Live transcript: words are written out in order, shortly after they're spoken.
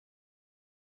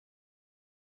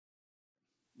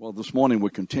Well, this morning we're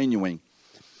continuing.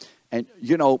 And,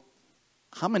 you know,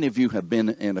 how many of you have been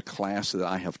in a class that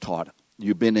I have taught?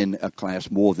 You've been in a class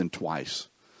more than twice.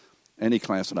 Any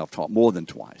class that I've taught more than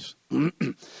twice.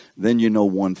 Then you know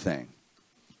one thing.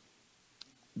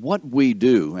 What we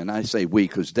do, and I say we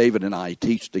because David and I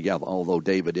teach together, although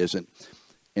David isn't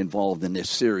involved in this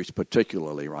series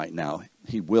particularly right now.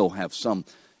 He will have some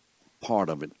part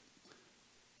of it.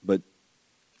 But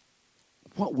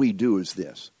what we do is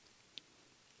this.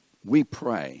 We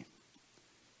pray,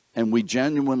 and we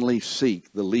genuinely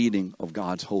seek the leading of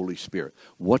God's Holy Spirit.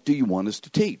 What do you want us to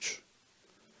teach?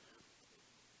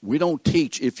 We don't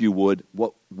teach, if you would,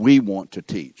 what we want to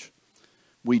teach.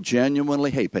 We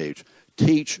genuinely, hey Paige,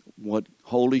 teach what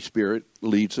Holy Spirit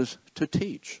leads us to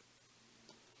teach.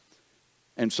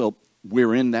 And so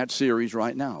we're in that series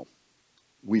right now.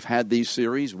 We've had these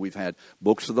series. We've had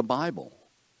books of the Bible.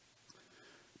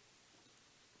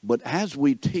 But as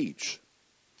we teach,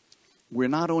 we're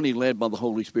not only led by the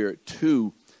Holy Spirit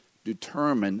to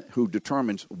determine who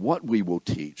determines what we will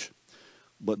teach,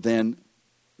 but then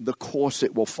the course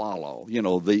it will follow, you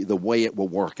know, the way it will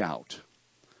work out.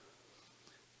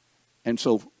 And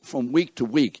so from week to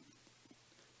week,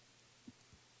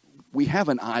 we have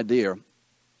an idea,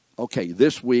 okay,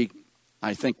 this week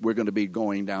I think we're going to be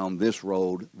going down this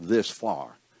road this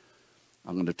far.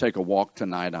 I'm going to take a walk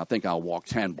tonight. I think I'll walk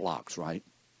 10 blocks, right?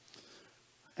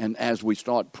 And as we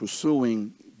start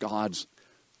pursuing God's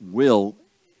will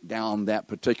down that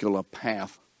particular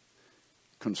path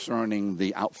concerning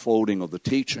the outfolding of the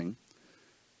teaching,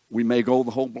 we may go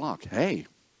the whole block. Hey,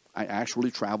 I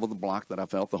actually traveled the block that I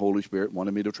felt the Holy Spirit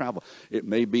wanted me to travel. It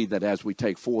may be that as we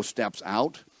take 4 steps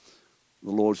out,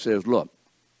 the Lord says, look,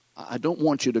 I don't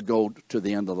want you to go to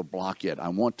the end of the block yet. I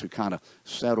want to kind of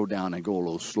settle down and go a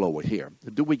little slower here.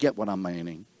 Do we get what I'm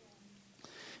meaning?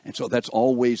 And so that's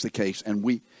always the case, and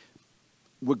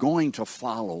we're going to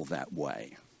follow that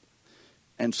way.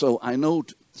 And so I know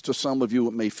to some of you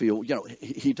it may feel, you know,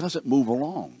 he doesn't move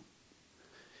along.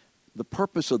 The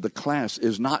purpose of the class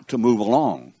is not to move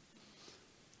along.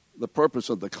 The purpose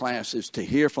of the class is to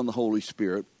hear from the Holy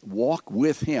Spirit, walk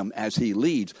with him as he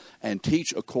leads, and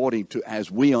teach according to as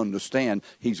we understand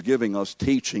he's giving us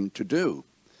teaching to do.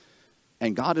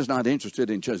 And God is not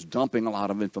interested in just dumping a lot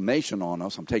of information on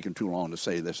us. I'm taking too long to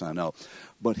say this, I know.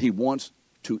 But he wants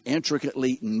to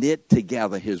intricately knit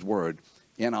together his word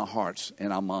in our hearts,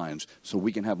 in our minds, so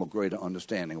we can have a greater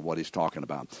understanding of what he's talking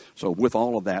about. So with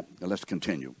all of that, let's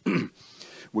continue.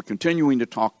 We're continuing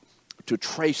to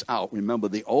trace out, remember,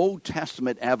 the Old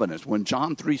Testament evidence. When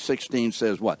John 3:16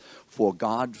 says what? For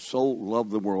God so loved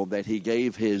the world that he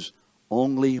gave his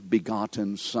only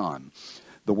begotten Son.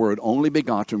 The word only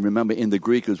begotten, remember, in the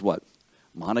Greek is what?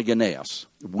 Monogenes,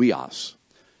 weos.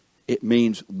 It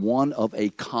means one of a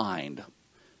kind,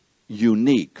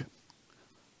 unique,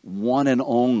 one and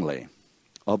only,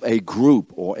 of a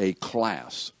group or a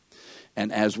class.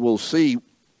 And as we'll see,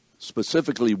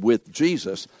 specifically with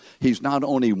Jesus, he's not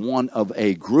only one of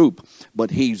a group, but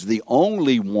he's the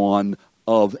only one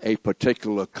of a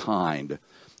particular kind.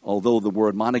 Although the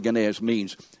word monogenes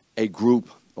means a group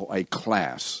or a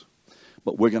class.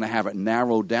 But we're going to have it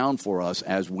narrowed down for us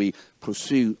as we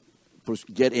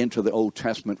get into the Old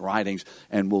Testament writings,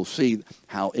 and we'll see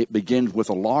how it begins with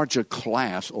a larger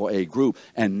class or a group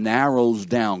and narrows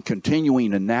down, continuing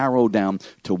to narrow down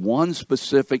to one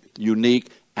specific,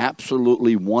 unique,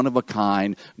 absolutely one of a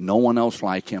kind, no one else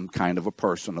like him kind of a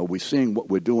person. Are we seeing what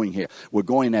we're doing here? We're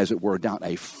going, as it were, down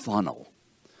a funnel.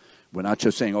 We're not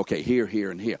just saying, okay, here,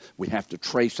 here, and here. We have to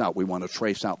trace out. We want to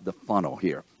trace out the funnel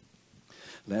here.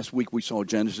 Last week we saw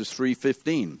Genesis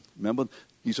 3:15. Remember,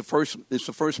 it's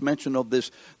the first mention of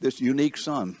this unique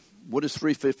son. What is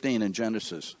 3:15 in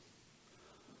Genesis?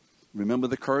 Remember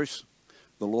the curse?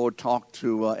 The Lord talked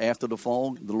to, after the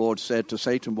fall, the Lord said to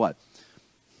Satan, what?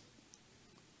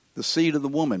 The seed of the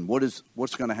woman,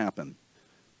 what's going to happen?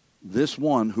 This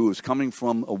one who is coming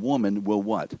from a woman will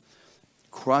what?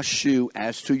 Crush you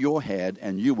as to your head,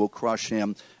 and you will crush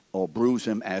him or bruise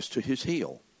him as to his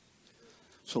heel.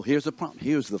 So here's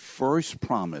the first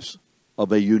promise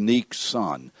of a unique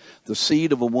son. The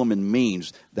seed of a woman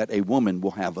means that a woman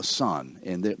will have a son.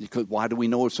 And because why do we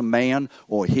know it's a man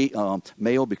or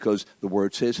male? Because the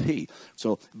word says he.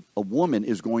 So a woman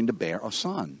is going to bear a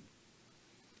son.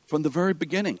 From the very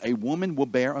beginning, a woman will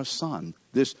bear a son.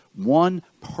 This one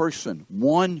person,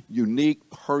 one unique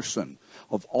person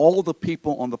of all the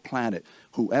people on the planet,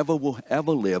 whoever will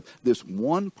ever live, this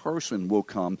one person will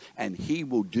come and he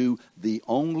will do the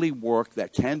only work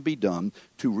that can be done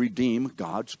to redeem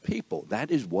God's people.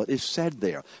 That is what is said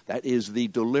there. That is the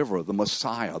deliverer, the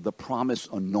Messiah, the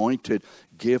promised anointed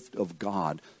gift of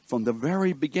God. From the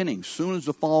very beginning, soon as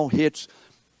the fall hits,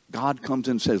 God comes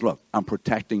in and says, look, I'm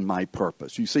protecting my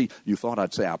purpose. You see, you thought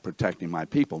I'd say I'm protecting my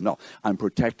people. No, I'm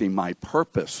protecting my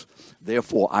purpose.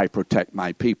 Therefore, I protect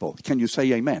my people. Can you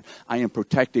say amen? I am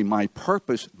protecting my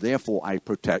purpose. Therefore, I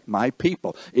protect my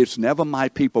people. It's never my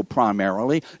people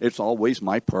primarily. It's always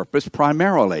my purpose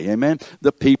primarily. Amen?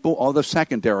 The people are the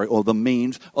secondary or the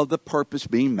means of the purpose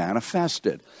being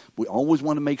manifested. We always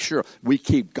want to make sure we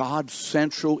keep God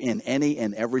central in any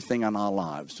and everything in our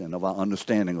lives and of our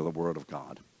understanding of the Word of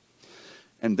God.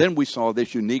 And then we saw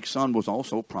this unique son was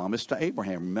also promised to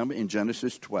Abraham. Remember in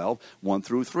Genesis 12, 1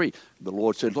 through 3, the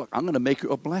Lord said, look, I'm going to make you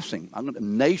a blessing.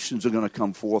 Nations are going to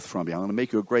come forth from you. I'm going to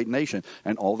make you a great nation,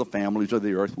 and all the families of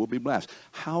the earth will be blessed.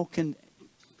 How can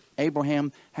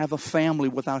Abraham have a family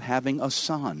without having a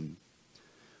son?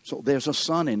 So there's a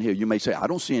son in here. You may say, I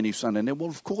don't see any son in there. Well,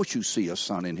 of course you see a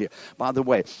son in here. By the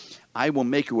way, I will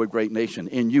make you a great nation.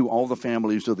 In you, all the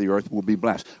families of the earth will be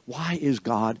blessed. Why is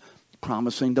God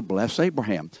promising to bless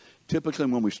Abraham? Typically,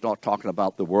 when we start talking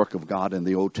about the work of God in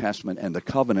the Old Testament and the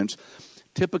covenants,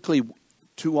 typically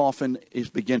too often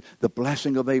is begin the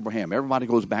blessing of Abraham. Everybody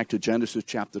goes back to Genesis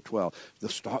chapter 12,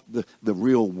 the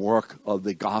real work of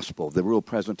the gospel, the real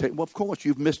presentation. Well, of course,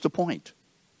 you've missed the point.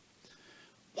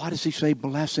 Why does he say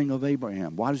blessing of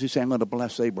Abraham? Why does he say I'm going to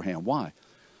bless Abraham? Why?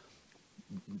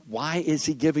 Why is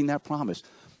he giving that promise?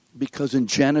 Because in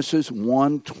Genesis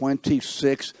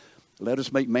 1:26, let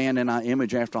us make man in our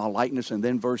image after our likeness. And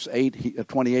then verse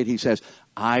 28, he says,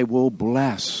 I will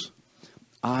bless.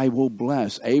 I will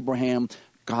bless. Abraham,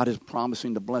 God is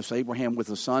promising to bless Abraham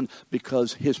with a son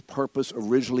because his purpose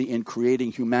originally in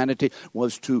creating humanity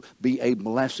was to be a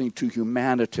blessing to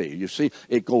humanity. You see,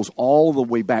 it goes all the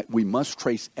way back. We must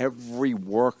trace every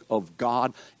work of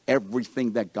God,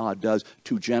 everything that God does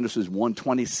to Genesis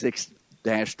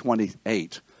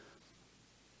 1:26-28.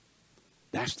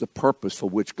 That's the purpose for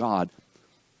which God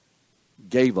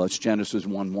gave us Genesis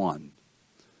 1:1.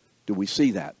 Do we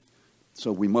see that?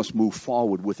 So we must move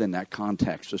forward within that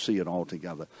context to see it all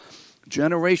together.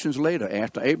 Generations later,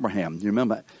 after Abraham, you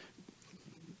remember,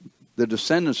 the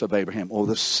descendants of Abraham, or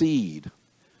the seed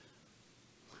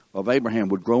of Abraham,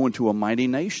 would grow into a mighty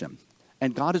nation.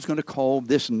 And God is going to call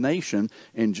this nation,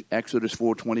 in Exodus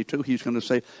 4:22, he's going to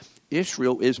say,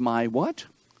 Israel is my what?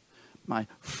 My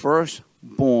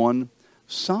firstborn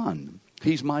son.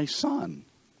 He's my son.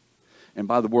 And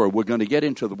by the word, we're going to get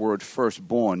into the word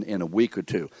firstborn in a week or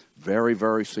two. Very,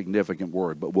 very significant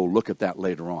word, but we'll look at that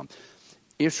later on.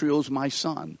 Israel's my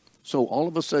son. So all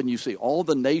of a sudden you see all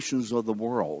the nations of the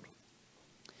world.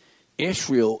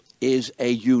 Israel is a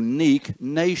unique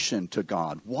nation to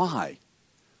God. Why?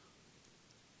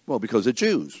 Well, because they're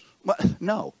Jews. Well,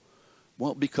 no.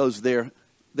 Well, because they're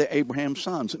Abraham's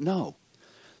sons. No.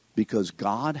 Because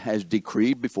God has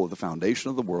decreed before the foundation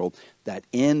of the world that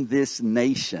in this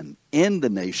nation, in the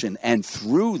nation, and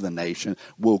through the nation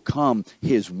will come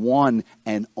his one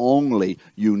and only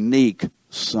unique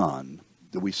son.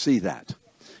 Do we see that?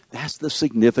 That's the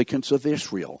significance of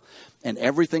Israel. And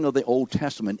everything of the Old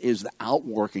Testament is the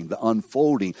outworking, the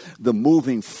unfolding, the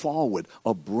moving forward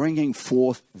of bringing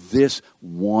forth this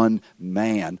one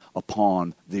man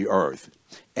upon the earth.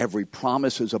 Every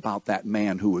promise is about that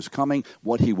man who is coming,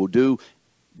 what he will do,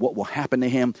 what will happen to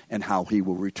him, and how he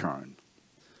will return.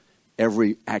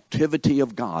 Every activity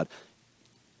of God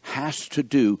has to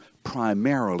do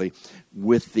primarily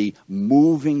with the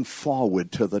moving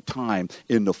forward to the time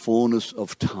in the fullness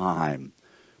of time.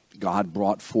 God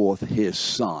brought forth his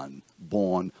son,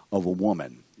 born of a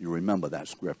woman. You remember that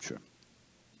scripture.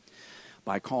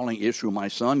 By calling Israel my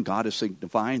son, God is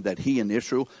signifying that he and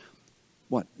Israel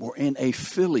were in a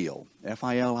filial,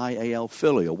 F-I-L-I-A-L,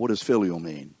 filial. What does filial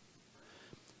mean?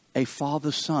 A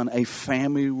father-son, a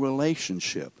family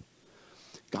relationship.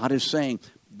 God is saying,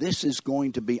 this is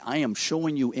going to be, I am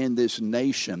showing you in this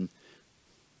nation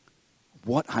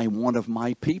what I want of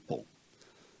my people.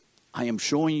 I am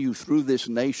showing you through this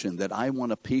nation that I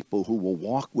want a people who will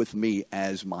walk with me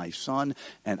as my son,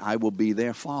 and I will be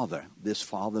their father. This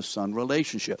father-son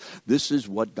relationship. This is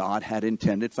what God had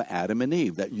intended for Adam and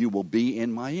Eve, that you will be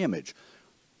in my image.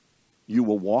 You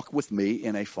will walk with me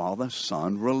in a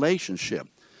father-son relationship.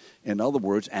 In other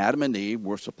words, Adam and Eve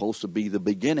were supposed to be the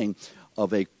beginning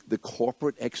of the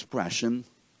corporate expression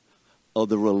of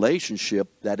the relationship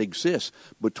that exists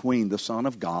between the Son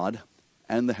of God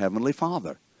and the Heavenly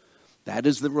Father. That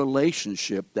is the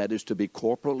relationship that is to be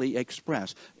corporately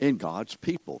expressed in God's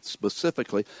people,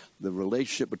 specifically the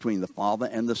relationship between the Father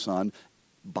and the Son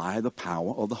by the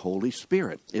power of the Holy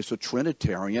Spirit. It's a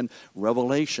Trinitarian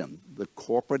revelation. The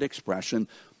corporate expression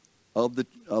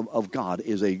of God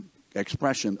is a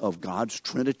expression of God's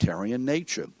Trinitarian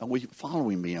nature. Are you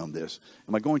following me on this?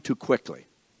 Am I going too quickly?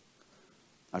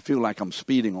 I feel like I'm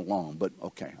speeding along, but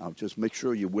okay, I'll just make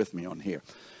sure you're with me on here.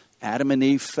 Adam and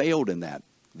Eve failed in that.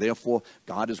 Therefore,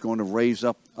 God is going to raise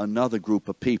up another group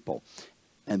of people,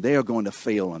 and they are going to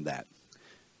fail in that.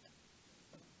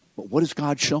 But what is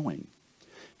God showing?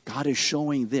 God is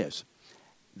showing this,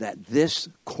 that this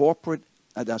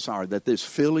that this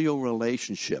filial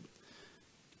relationship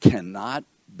cannot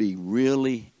be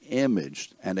really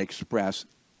imaged and expressed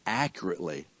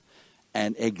accurately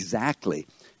and exactly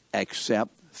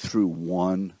except through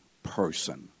one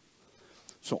person.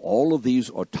 So all of these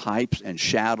are types and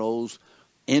shadows,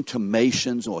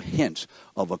 intimations or hints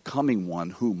of a coming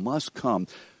one who must come,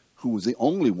 who is the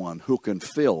only one who can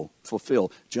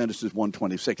fulfill Genesis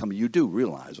 1:26. I mean, you do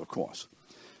realize, of course,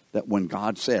 that when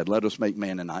God said, let us make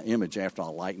man in our image after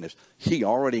our likeness, he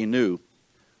already knew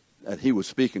that he was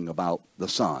speaking about the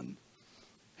Son.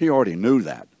 He already knew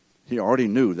that. He already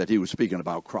knew that he was speaking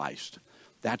about Christ.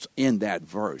 That's in that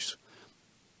verse.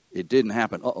 It didn't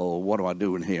happen, what do I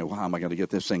do in here? How am I going to get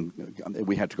this thing?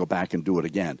 We had to go back and do it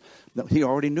again. No, he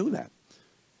already knew that.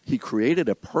 He created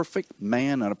a perfect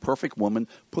man and a perfect woman,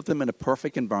 put them in a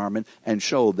perfect environment, and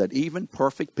showed that even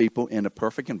perfect people in a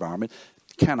perfect environment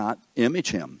cannot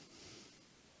image him.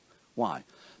 Why?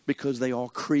 Because they are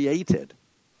created.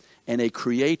 And a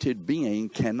created being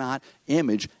cannot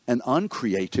image an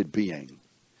uncreated being.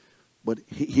 But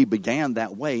he began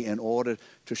that way in order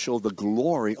to show the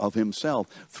glory of himself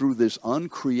through this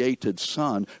uncreated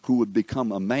Son who would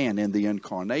become a man in the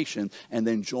incarnation and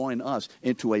then join us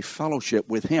into a fellowship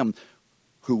with him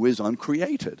who is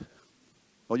uncreated.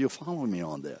 Are you following me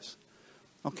on this?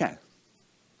 Okay.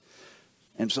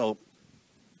 And so,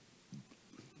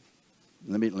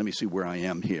 let me see where I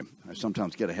am here. I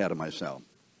sometimes get ahead of myself.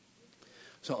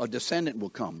 So a descendant will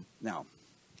come. Now,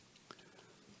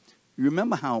 you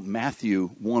remember how Matthew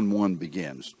 1:1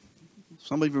 begins?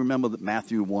 Some of you remember that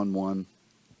Matthew 1:1?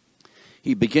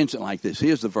 He begins it like this.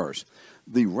 Here's the verse.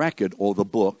 The record or the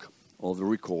book or the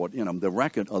record, the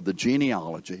record of the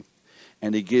genealogy.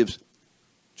 And he gives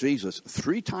Jesus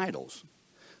 3 titles.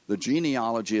 The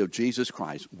genealogy of Jesus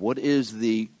Christ. What is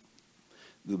the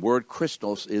word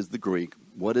Christos is the Greek.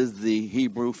 What is the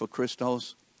Hebrew for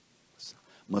Christos?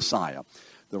 Messiah.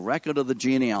 The record of the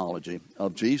genealogy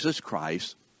of Jesus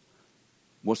Christ.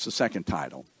 What's the second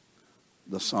title?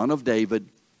 The Son of David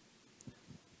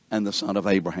and the Son of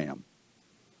Abraham.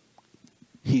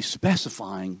 He's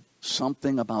specifying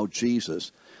something about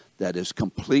Jesus that is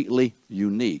completely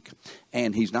unique.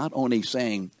 And he's not only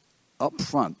saying up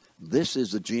front, this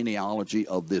is the genealogy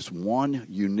of this one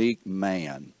unique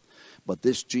man, but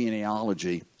this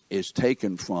genealogy is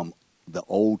taken from the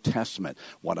Old Testament.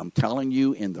 What I'm telling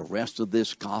you in the rest of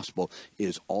this gospel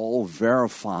is all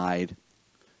verified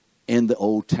in the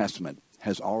Old Testament,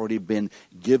 has already been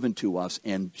given to us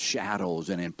in shadows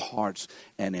and in parts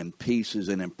and in pieces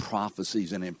and in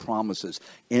prophecies and in promises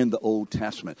in the Old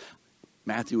Testament.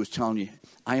 Matthew is telling you,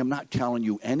 I am not telling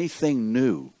you anything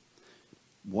new.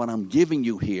 What I'm giving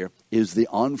you here is the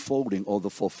unfolding or the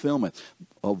fulfillment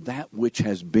of that which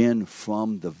has been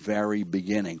from the very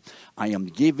beginning. I am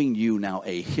giving you now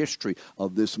a history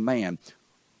of this man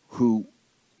who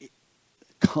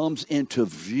comes into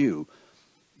view.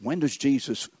 When does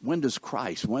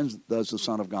Christ, when does the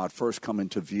Son of God first come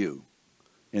into view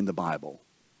in the Bible?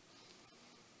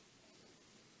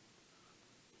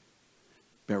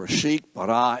 Bereshit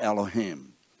bara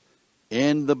Elohim.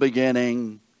 In the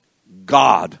beginning,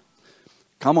 God.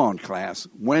 Come on, class.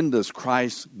 When does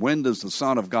the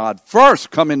Son of God first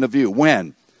come into view?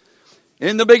 When?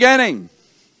 In the beginning.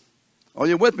 Are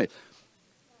you with me?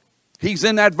 He's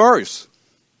in that verse.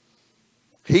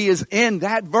 He is in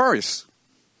that verse.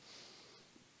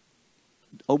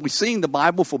 Are we seeing the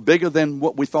Bible for bigger than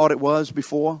what we thought it was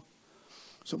before?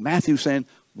 So Matthew's saying,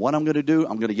 what I'm going to do,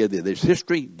 I'm going to give you this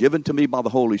history given to me by the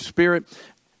Holy Spirit,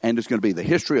 and it's going to be the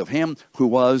history of him who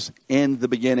was in the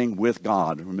beginning with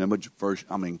God. Remember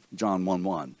John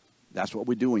 1:1. That's what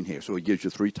we're doing here. So he gives you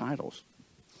 3 titles.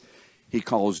 He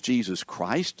calls Jesus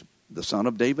Christ, the Son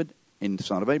of David, and the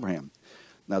Son of Abraham.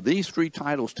 Now, these 3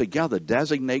 titles together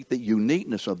designate the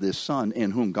uniqueness of this Son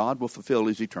in whom God will fulfill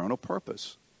his eternal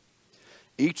purpose.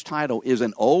 Each title is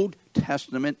an Old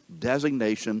Testament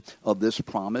designation of this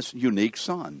promised unique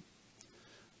son.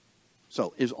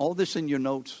 So is all this in your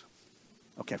notes?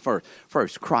 Okay,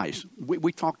 first Christ.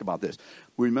 We talked about this.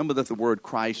 Remember that the word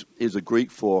Christ is a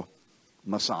Greek for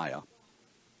Messiah.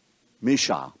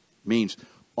 Misha means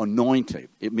anointed.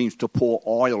 It means to pour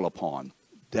oil upon.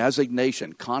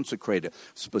 Designation, consecrated,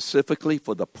 specifically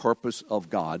for the purpose of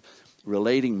God,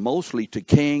 relating mostly to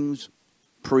kings,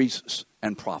 priests,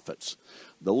 and prophets.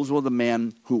 Those were the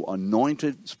men who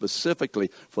anointed specifically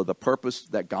for the purpose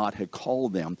that God had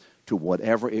called them to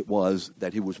whatever it was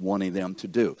that he was wanting them to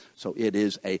do. So it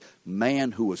is a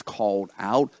man who was called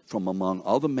out from among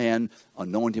other men,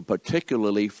 anointed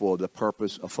particularly for the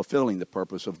purpose of fulfilling the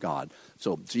purpose of God.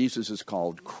 So Jesus is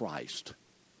called Christ.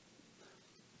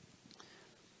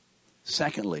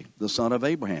 Secondly, the son of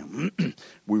Abraham.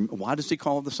 Why does he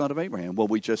call the son of Abraham? Well,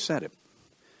 we just said it.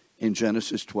 In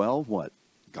Genesis 12, what?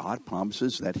 God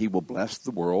promises that he will bless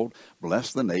the world,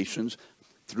 bless the nations.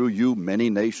 Through you, many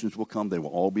nations will come. They will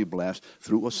all be blessed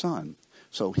through a son.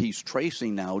 So he's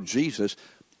tracing now Jesus,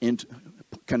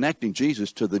 connecting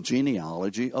Jesus to the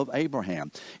genealogy of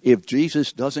Abraham. If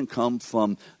Jesus doesn't come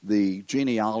from the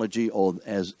genealogy or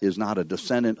is not a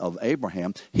descendant of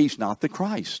Abraham, he's not the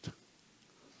Christ.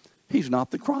 He's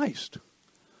not the Christ.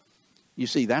 You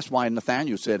see, that's why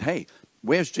Nathanael said, hey,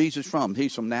 where's Jesus from?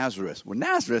 He's from Nazareth. Well,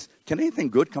 Nazareth, can anything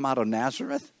good come out of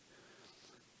Nazareth?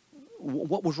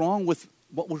 What was wrong with,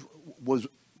 what was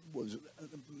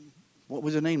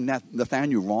the name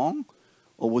Nathanael wrong?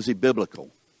 Or was he biblical?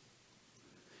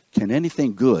 Can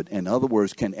anything good, in other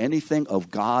words, can anything of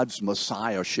God's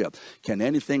messiahship, can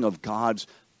anything of God's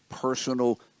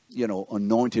personal,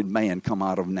 anointed man come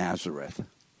out of Nazareth?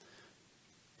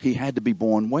 He had to be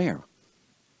born where?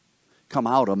 Come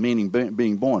out of meaning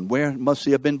being born. Where must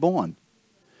he have been born?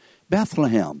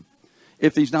 Bethlehem.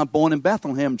 If he's not born in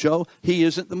Bethlehem, Joe, he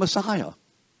isn't the Messiah.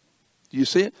 Do you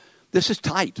see it? This is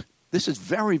tight. This is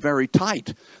very, very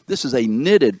tight. This is a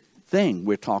knitted thing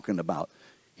we're talking about.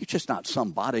 He's just not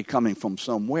somebody coming from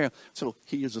somewhere. So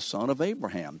he is a son of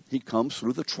Abraham. He comes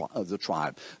through the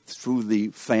tribe, through the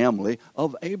family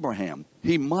of Abraham.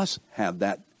 He must have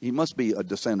that. He must be a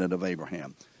descendant of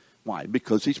Abraham. Why?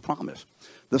 Because he's promised.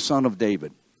 The son of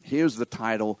David. Here's the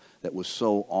title that was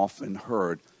so often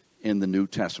heard in the New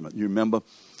Testament. You remember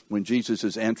when Jesus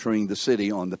is entering the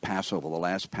city on the Passover, the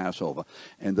last Passover,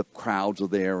 and the crowds are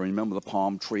there. Remember the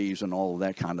palm trees and all of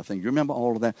that kind of thing. You remember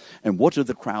all of that? And what did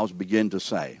the crowds begin to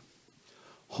say?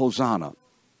 Hosanna,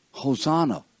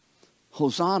 Hosanna,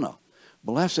 Hosanna.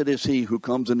 Blessed is he who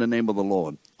comes in the name of the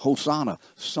Lord. Hosanna,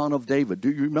 son of David. Do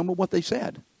you remember what they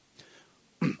said?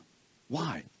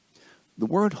 Why? The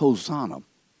word Hosanna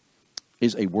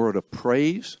is a word of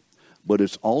praise, but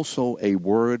it's also a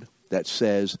word that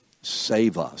says,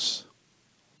 save us.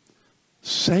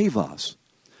 Save us.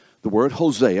 The word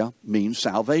Hosea means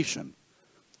salvation.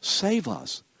 Save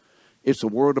us. It's a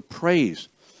word of praise.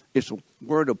 It's a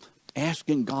word of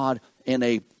asking God in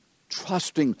a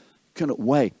trusting kind of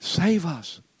way. Save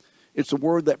us. It's a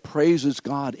word that praises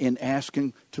God in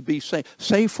asking to be saved.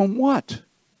 Saved from what?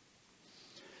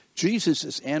 Jesus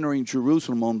is entering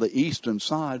Jerusalem on the eastern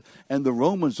side, and the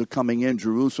Romans are coming in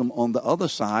Jerusalem on the other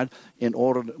side in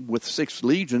order, with 6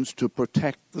 legions, to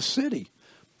protect the city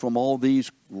from all these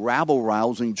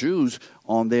rabble-rousing Jews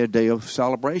on their day of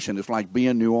celebration. It's like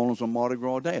being in New Orleans on Mardi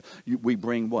Gras Day. We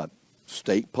bring what?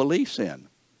 State police in.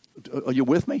 Are you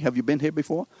with me? Have you been here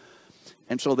before?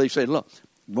 And so they say, look,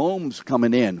 Rome's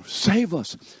coming in. Save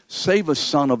us,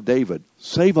 son of David.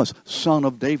 Save us, son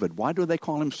of David. Why do they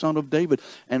call him son of David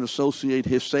and associate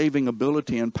his saving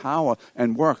ability and power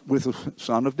and work with the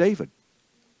son of David?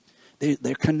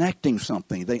 They're connecting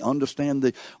something. They understand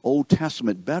the Old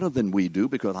Testament better than we do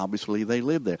because obviously they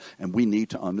live there, and we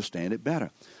need to understand it better.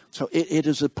 So it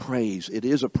is a praise. It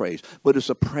is a praise. But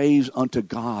it's a praise unto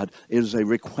God. It is a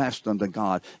request unto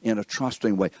God in a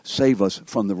trusting way. Save us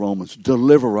from the Romans.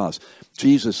 Deliver us.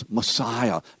 Jesus,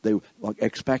 Messiah. They were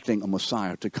expecting a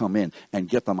Messiah to come in and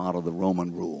get them out of the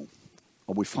Roman rule.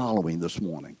 Are we following this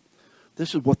morning?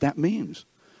 This is what that means.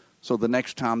 So the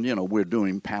next time, we're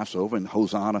doing Passover and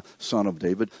Hosanna, son of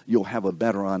David, you'll have a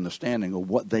better understanding of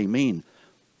what they mean.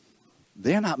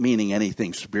 They're not meaning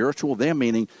anything spiritual. They're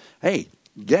meaning, hey,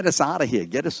 get us out of here.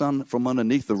 Get us from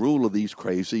underneath the rule of these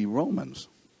crazy Romans.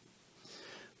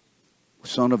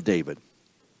 Son of David.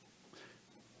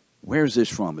 Where is this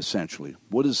from, essentially?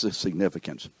 What is the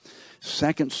significance?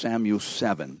 2 Samuel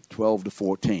 7, 12 to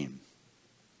 14.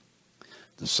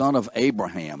 The son of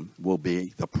Abraham will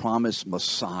be the promised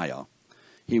Messiah.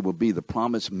 He will be the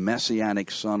promised messianic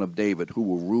son of David who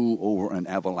will rule over an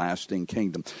everlasting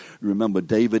kingdom. Remember,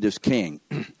 David is king,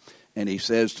 and he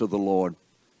says to the Lord,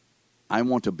 I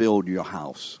want to build your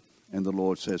house. And the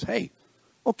Lord says, hey,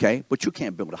 okay, but you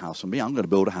can't build a house for me. I'm going to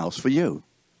build a house for you.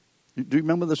 Do you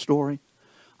remember the story?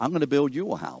 I'm going to build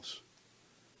you a house.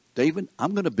 David,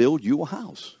 I'm going to build you a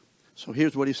house. So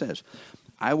here's what he says.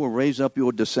 I will raise up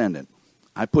your descendant.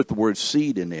 I put the word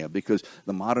seed in there because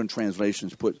the modern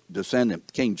translations put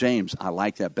descendant. King James, I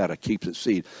like that better, keeps it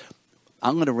seed.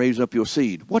 I'm going to raise up your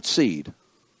seed. What seed?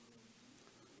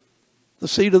 The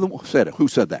seed of the woman. Who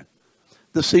said that?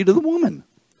 The seed of the woman.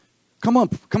 Come on.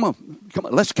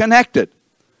 Let's connect it.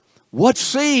 What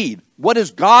seed? What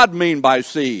does God mean by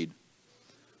seed?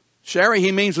 Sherry,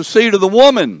 he means the seed of the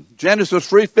woman. Genesis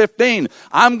 3:15.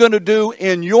 I'm going to do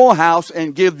in your house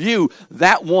and give you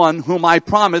that one whom I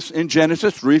promised in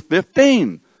Genesis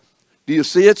 3:15. Do you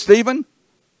see it, Stephen?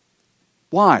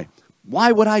 Why?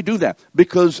 Why would I do that?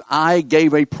 Because I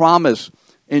gave a promise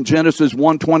in Genesis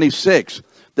 1:26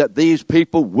 that these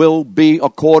people will be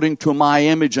according to my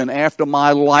image and after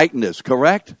my likeness,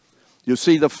 correct? You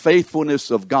see, the faithfulness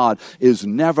of God is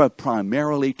never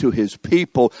primarily to his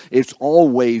people. It's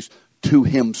always to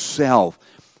himself,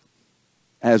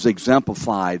 as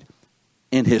exemplified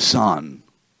in his Son.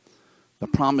 The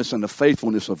promise and the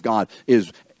faithfulness of God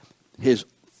is his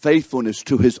faithfulness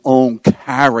to his own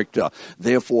character.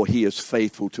 Therefore, he is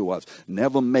faithful to us.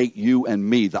 Never make you and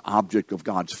me the object of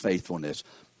God's faithfulness.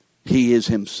 He is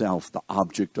himself the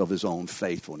object of his own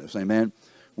faithfulness. Amen?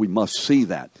 We must see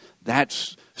that. That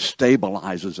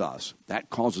stabilizes us. That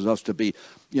causes us to be,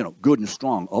 good and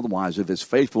strong. Otherwise, if his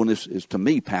faithfulness is to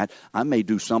me, Pat, I may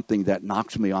do something that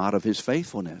knocks me out of his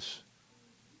faithfulness.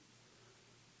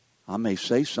 I may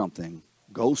say something,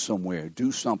 go somewhere,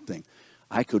 do something.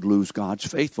 I could lose God's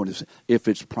faithfulness if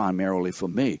it's primarily for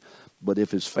me. But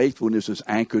if his faithfulness is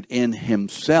anchored in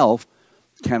himself,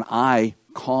 can I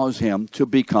cause him to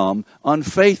become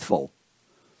unfaithful?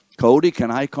 Cody, can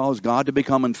I cause God to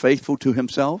become unfaithful to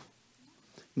himself?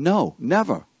 No,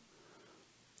 never.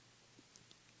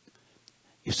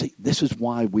 You see, this is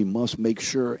why we must make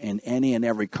sure in any and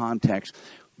every context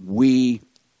we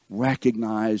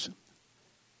recognize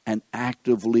and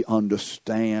actively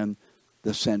understand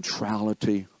the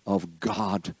centrality of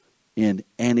God in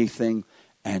anything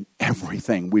and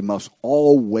everything. We must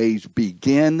always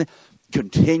begin,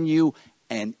 continue,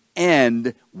 and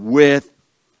end with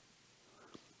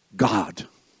God.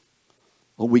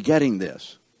 Are we getting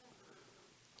this?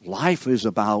 Life is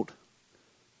about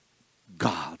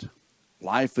God.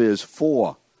 Life is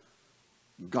for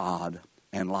God,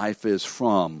 and life is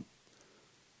from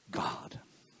God.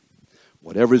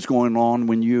 Whatever is going on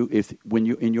when you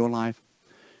in your life,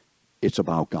 it's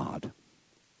about God.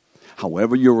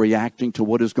 However you're reacting to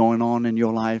what is going on in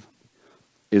your life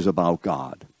is about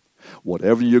God.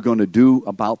 Whatever you're going to do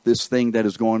about this thing that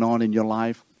is going on in your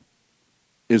life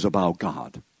is about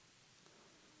God.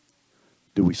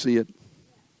 Do we see it?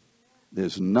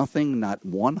 There's nothing, not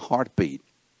one heartbeat,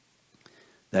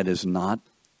 that is not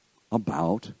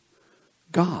about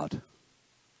God.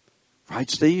 Right,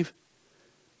 Steve?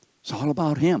 It's all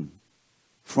about him,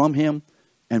 from him,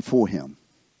 and for him.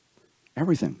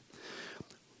 Everything.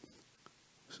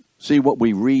 See what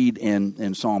we read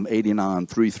in Psalm 89,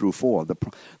 3 through 4.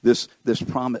 This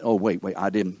promise. Oh, wait. I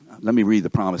didn't. Let me read the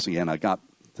promise again. I got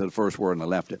to the first word and I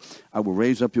left it. I will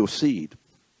raise up your seed,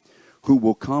 who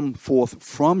will come forth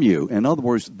from you. In other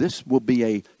words, this will be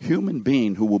a human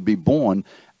being who will be born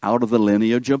out of the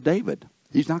lineage of David.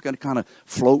 He's not going to kind of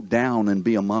float down and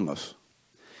be among us.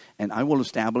 And I will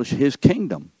establish his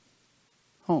kingdom.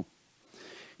 Oh.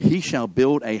 He shall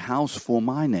build a house for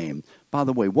my name. By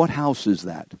the way, what house is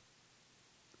that?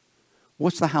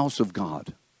 What's the house of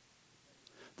God?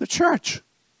 The church.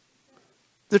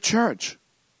 The church.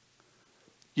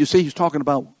 You see, he's talking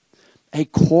about a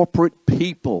corporate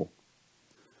people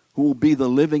who will be the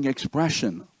living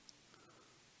expression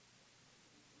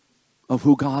of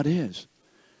who God is.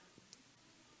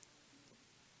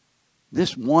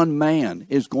 This one man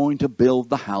is going to build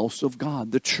the house of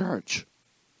God, the church.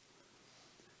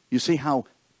 You see how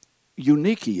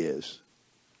unique he is.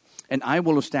 And I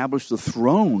will establish the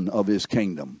throne of his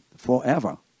kingdom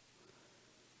forever.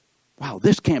 Wow,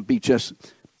 this can't be just,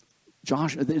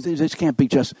 Josh, this can't be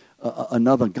just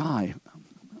another guy.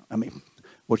 I mean,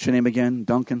 what's your name again?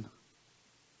 Duncan?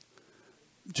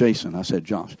 Jason, I said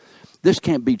Josh. This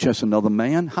can't be just another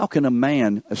man. How can a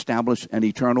man establish an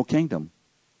eternal kingdom?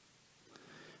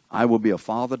 I will be a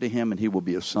father to him and he will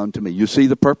be a son to me. You see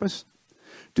the purpose?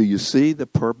 Do you see the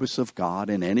purpose of God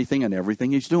in anything and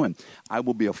everything he's doing? I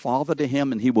will be a father to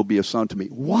him and he will be a son to me.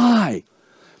 Why?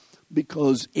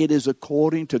 because it is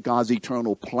according to God's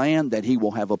eternal plan that he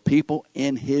will have a people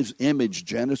in his image.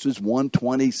 Genesis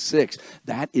 1:26.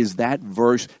 That is that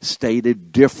verse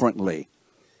stated differently.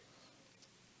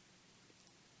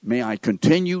 May I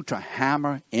continue to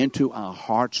hammer into our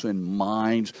hearts and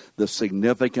minds the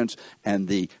significance and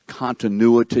the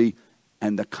continuity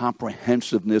and the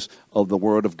comprehensiveness of the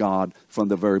Word of God from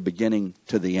the very beginning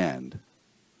to the end.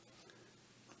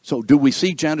 So do we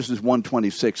see Genesis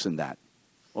 1:26 in that?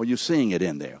 Are you seeing it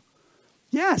in there?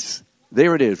 Yes.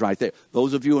 There it is right there.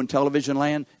 Those of you in television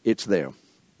land, it's there.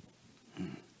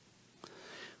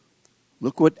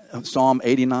 Look what Psalm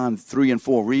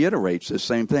 89:3-4 reiterates the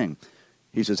same thing.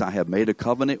 He says, I have made a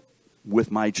covenant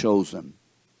with my chosen.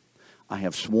 I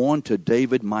have sworn to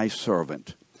David my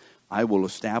servant. I will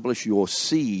establish your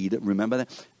seed, remember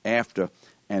that, after,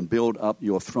 and build up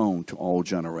your throne to all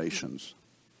generations.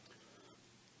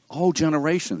 All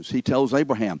generations, he tells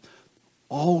Abraham.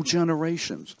 All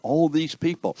generations, all these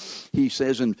people. He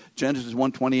says in Genesis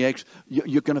 1:28,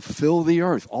 you're going to fill the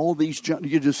earth. All these,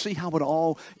 you just see how it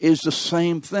all is the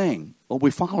same thing. Are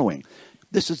we following?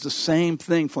 This is the same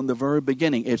thing from the very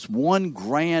beginning. It's one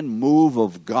grand move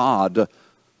of God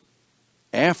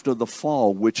after the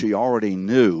fall, which he already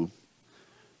knew,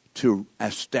 to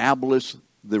establish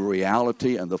the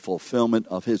reality and the fulfillment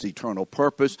of his eternal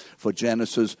purpose for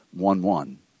Genesis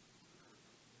 1:1.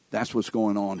 That's what's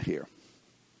going on here.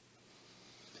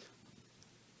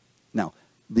 Now,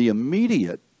 the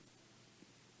immediate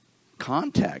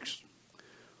context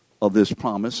of this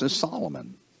promise is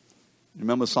Solomon.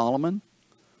 Remember Solomon?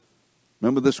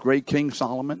 Remember this great King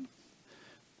Solomon?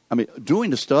 I mean,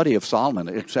 doing the study of Solomon,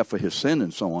 except for his sin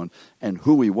and so on, and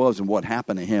who he was and what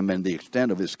happened to him and the extent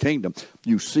of his kingdom,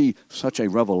 you see such a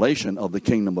revelation of the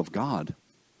kingdom of God.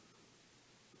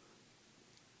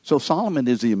 So Solomon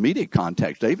is the immediate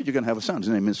context. David, you're going to have a son. His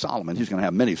name is Solomon. He's going to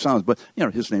have many sons, but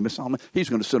his name is Solomon. He's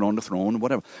going to sit on the throne,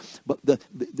 whatever. But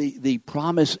the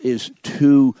promise is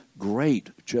too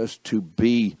great just to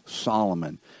be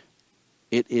Solomon.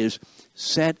 It is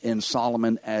set in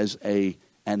Solomon as an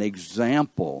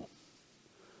example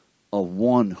of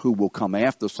one who will come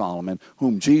after Solomon,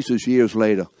 whom Jesus years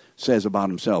later says about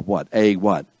himself, what?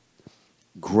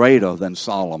 Greater than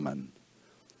Solomon.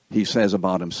 He says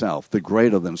about himself, the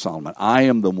greater than Solomon. I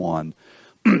am the one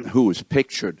who is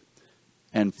pictured,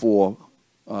 and I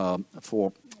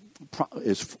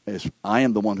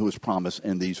am the one who is promised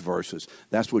in these verses.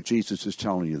 That's what Jesus is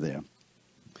telling you there.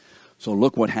 So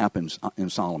look what happens in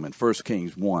Solomon. 1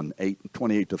 Kings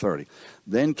 1:28-30.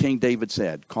 Then King David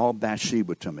said, call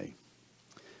Bathsheba to me.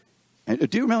 And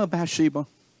do you remember Bathsheba?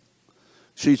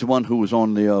 She's the one who was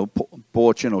on the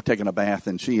porch, taking a bath,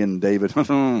 and she and David.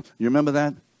 You remember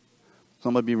that?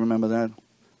 Some of you remember that?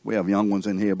 We have young ones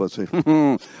in here, but say,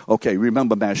 okay,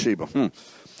 remember Bathsheba.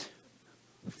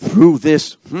 Through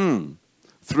this,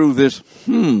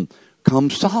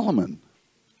 comes Solomon.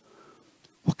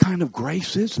 What kind of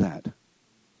grace is that?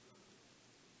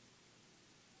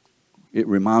 It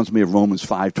reminds me of Romans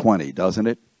 5:20, doesn't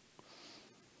it?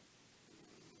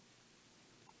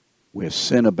 Where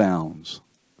sin abounds,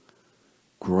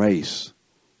 grace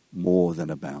more than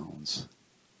abounds.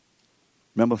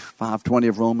 Remember 5:20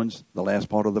 of Romans, the last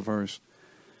part of the verse?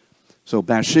 So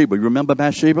Bathsheba, you remember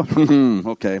Bathsheba?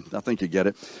 Okay, I think you get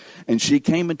it. And she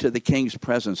came into the king's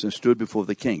presence and stood before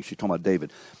the king. She's talking about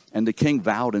David. And the king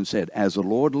vowed and said, as the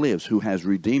Lord lives, who has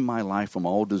redeemed my life from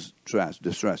all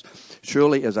distress,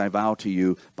 surely as I vow to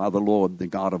you by the Lord, the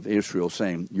God of Israel,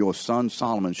 saying, your son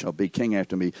Solomon shall be king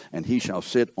after me, and he shall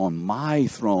sit on my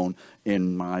throne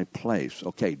in my place.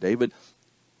 Okay,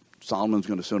 Solomon's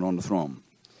going to sit on the throne.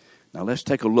 Now let's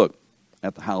take a look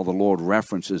at how the Lord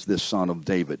references this son of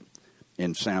David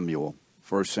in 2 Samuel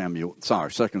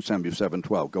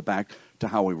 7:12. Go back to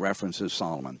how he references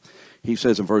Solomon. He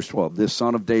says in verse 12, this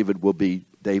son of David will be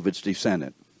David's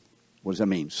descendant. What does that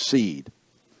mean? Seed.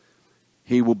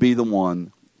 He will be the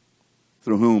one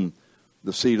through whom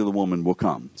the seed of the woman will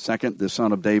come. Second, the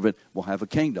son of David will have a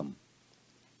kingdom.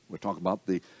 We're talking about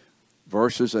the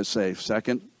verses that say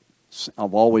second.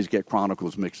 I'll always get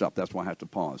Chronicles mixed up. That's why I have to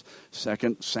pause.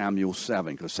 2 Samuel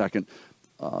 7, because 2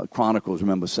 Chronicles,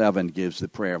 remember, 7 gives the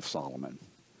prayer of Solomon.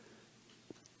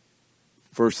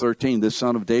 Verse 13, this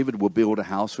son of David will build a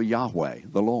house for Yahweh,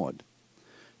 the Lord.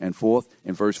 And fourth,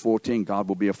 in verse 14, God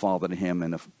will be a father to him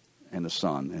and a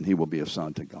son, and he will be a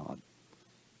son to God.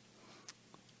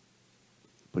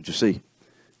 But you see,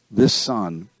 this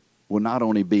son will not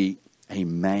only be a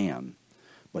man,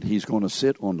 but he's going to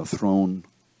sit on the throne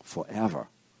forever.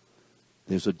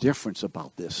 There's a difference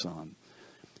about this son.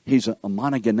 He's a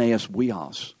monogenes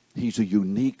weos. He's a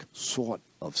unique sort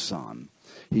of son.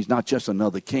 He's not just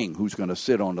another king who's going to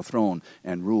sit on the throne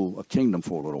and rule a kingdom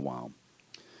for a little while.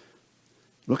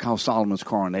 Look how Solomon's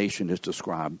coronation is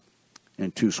described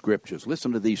in 2 scriptures.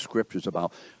 Listen to these scriptures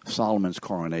about Solomon's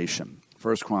coronation.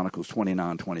 1 Chronicles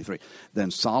 29:23. Then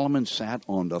Solomon sat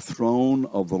on the throne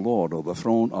of the Lord, or the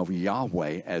throne of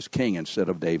Yahweh, as king instead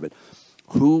of David.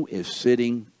 Who is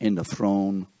sitting in the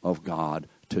throne of God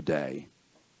today?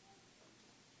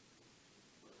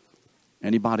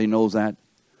 Anybody knows that?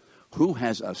 Who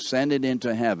has ascended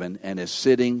into heaven and is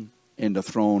sitting in the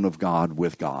throne of God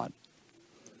with God?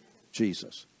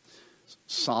 Jesus.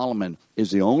 Solomon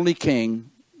is the only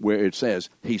king where it says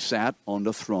he sat on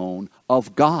the throne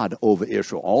of God over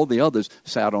Israel. All the others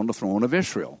sat on the throne of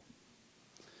Israel.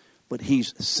 But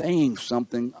he's saying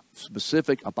something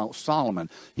specific about Solomon.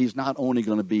 He's not only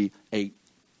going to be a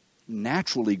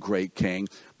naturally great king,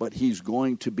 but he's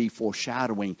going to be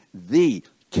foreshadowing the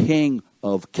King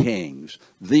of Kings,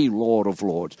 the Lord of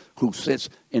Lords, who sits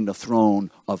in the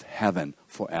throne of heaven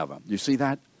forever. You see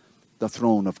that? The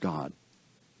throne of God.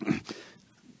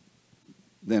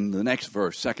 Then the next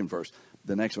verse, second verse,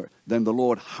 the next verse. Then the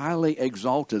Lord highly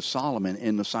exalted Solomon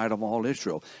in the sight of all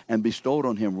Israel, and bestowed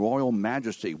on him royal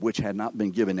majesty, which had not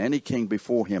been given any king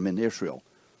before him in Israel.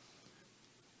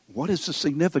 What is the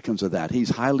significance of that? He's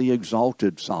highly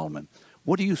exalted Solomon.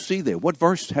 What do you see there? What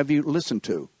verse have you listened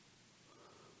to?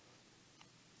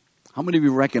 How many of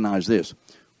you recognize this?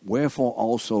 Wherefore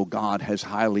also God has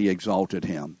highly exalted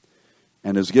him,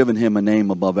 and has given him a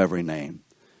name above every name,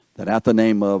 that at the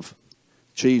name of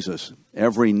Jesus,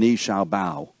 every knee shall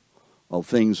bow, of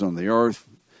things on the earth,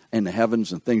 in the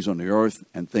heavens, and things on the earth,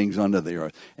 and things under the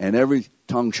earth. And every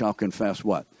tongue shall confess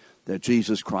what? That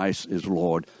Jesus Christ is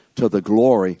Lord, to the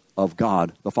glory of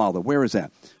God the Father. Where is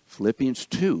that? Philippians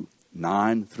 2,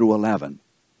 9 through 11.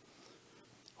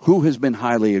 Who has been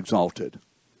highly exalted?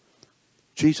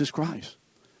 Jesus Christ.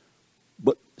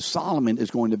 But Solomon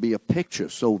is going to be a picture.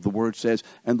 So the word says,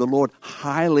 and the Lord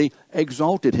highly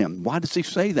exalted him. Why does he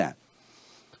say that?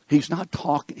 He's not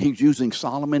talking, he's using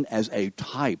Solomon as a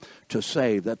type to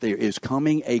say that there is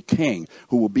coming a king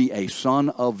who will be a son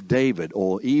of David,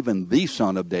 or even the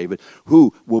son of David,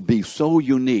 who will be so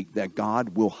unique that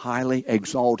God will highly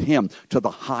exalt him to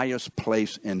the highest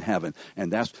place in heaven.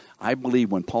 And that's, I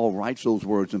believe, when Paul writes those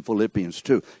words in Philippians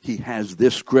 2, he has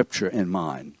this scripture in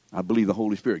mind. I believe the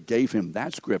Holy Spirit gave him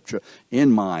that scripture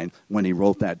in mind when he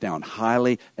wrote that down.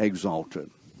 Highly exalted.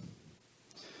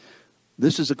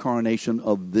 This is a coronation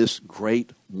of this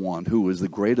great one who is the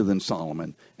greater than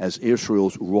Solomon as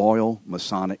Israel's royal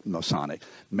messianic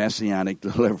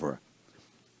deliverer.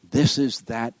 This is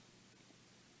that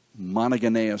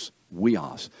monogenes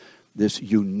huios, this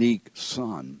unique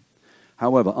son.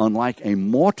 However, unlike a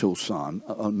mortal son,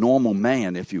 a normal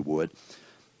man, if you would,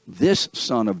 this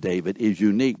son of David is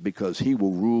unique because he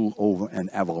will rule over an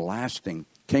everlasting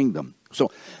kingdom.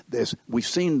 So we've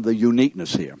seen the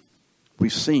uniqueness here.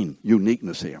 We've seen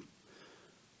uniqueness here.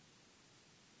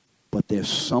 But there's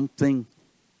something,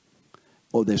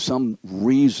 or there's some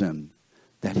reason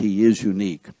that he is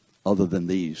unique other than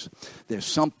these. There's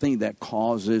something that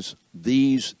causes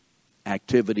these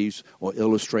activities or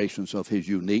illustrations of his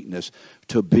uniqueness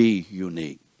to be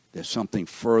unique. There's something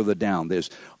further down. There's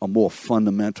a more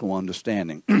fundamental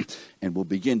understanding. And we'll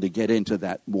begin to get into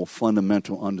that more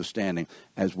fundamental understanding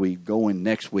as we go in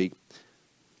next week.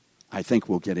 I think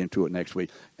we'll get into it next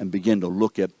week and begin to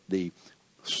look at the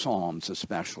Psalms,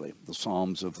 especially the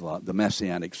Psalms of the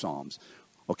Messianic Psalms.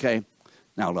 Okay?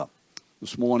 Now look,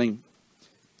 this morning,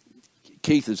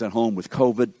 Keith is at home with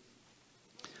COVID.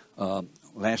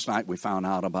 Last night we found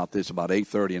out about this about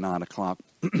 8:30 and 9 o'clock.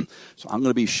 So I'm going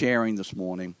to be sharing this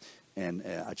morning, and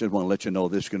I just want to let you know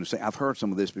this is going to say, I've heard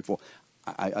some of this before.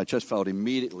 I just felt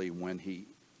immediately when he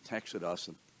texted us,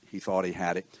 he thought he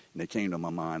had it, and it came to my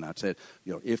mind. I said,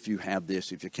 if you have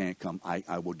this, if you can't come,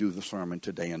 I will do the sermon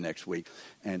today and next week.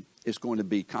 And it's going to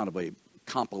be kind of a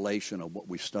compilation of what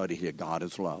we study here, God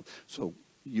is Love. So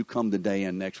you come today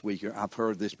and next week. I've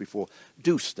heard this before.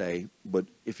 Do stay, but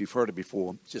if you've heard it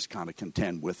before, just kind of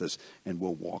contend with us, and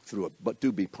we'll walk through it. But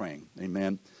do be praying.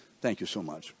 Amen. Thank you so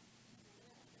much.